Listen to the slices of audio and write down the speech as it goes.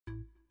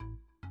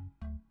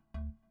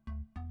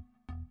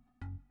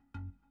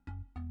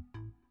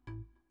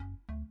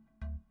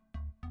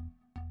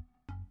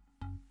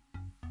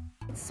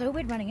It's so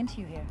weird running into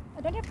you here.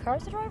 Don't you have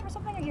cars to drive or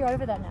something? Or are you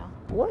over that now?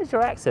 What is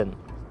your accent?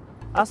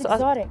 It's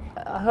exotic.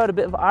 I heard a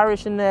bit of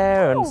Irish in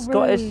there and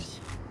Scottish. Rude.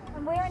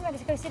 And we're in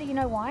Mexico City, you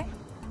know why?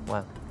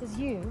 Wow. Because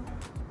you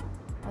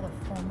are the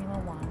Formula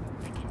One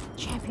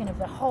champion of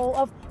the whole,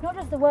 of not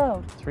just the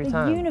world, the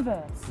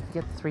universe.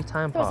 You get the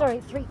 3-time Oh, part.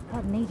 sorry,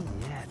 God, needy.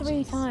 Yeah,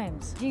 3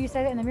 times. Do you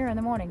say that in the mirror in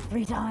the morning?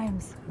 3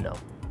 times. No.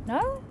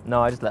 No?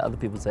 No, I just let other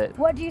people say it.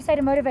 What do you say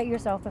to motivate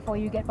yourself before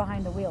you get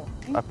behind the wheel?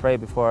 I pray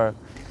before I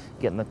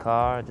get in the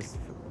car, just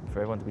for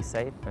everyone to be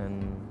safe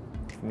and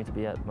for me to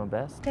be at my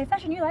best. Okay,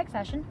 fashion, you like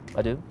fashion.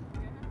 I do.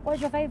 What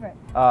is your favorite?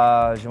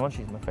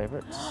 Givenchy's my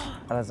favorite.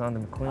 Alexander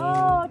McQueen.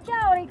 Oh,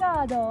 ciao,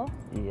 Ricardo.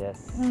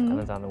 Yes.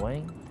 Alexander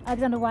Wang.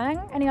 Alexander Wang.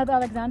 Any other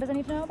Alexanders I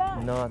need to know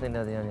about? No, I think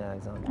they're the only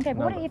Alexander. Okay,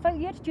 but what if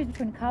you had to choose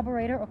between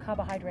carburetor or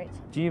carbohydrates?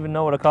 Do you even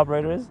know what a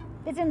carburetor is?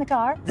 It's in the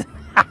car.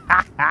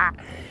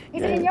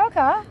 Is it in your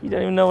car? You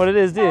don't even know what it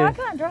is, do you? Oh, I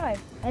can't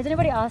drive. Has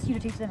anybody asked you to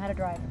teach them how to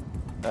drive?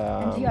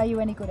 And are you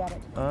any good at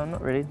it?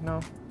 Not really, no.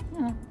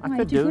 No. I You're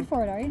could too do. good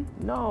for it, are you?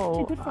 No.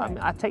 Too good for it.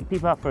 I take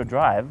people out for a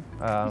drive.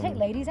 You take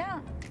ladies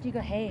out? Do you go,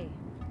 hey?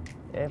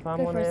 If I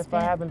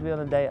spin. happen to be on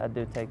a date, I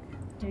do take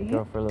Do a you?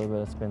 girl for a little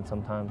bit of spin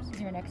sometimes.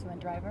 You're an excellent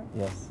driver.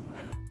 Yes.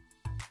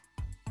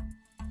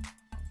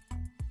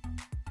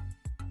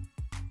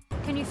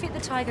 Can you fit the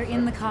tiger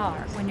in the car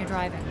when you're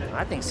driving?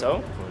 I think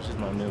so. She's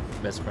my new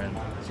best friend.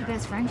 She's your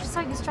best friend? She's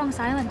like a strong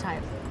silent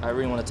type. I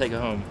really want to take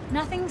her home.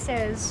 Nothing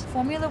says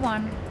Formula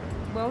One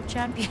world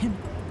champion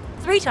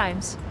 3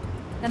 times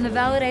than the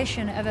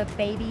validation of a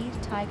baby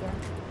tiger.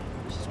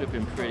 She's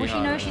whipping pretty Well, she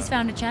hard. knows she's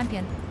found a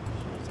champion.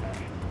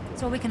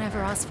 That's all we can ever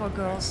ask for,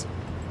 girls.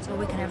 That's all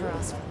we can ever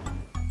ask for.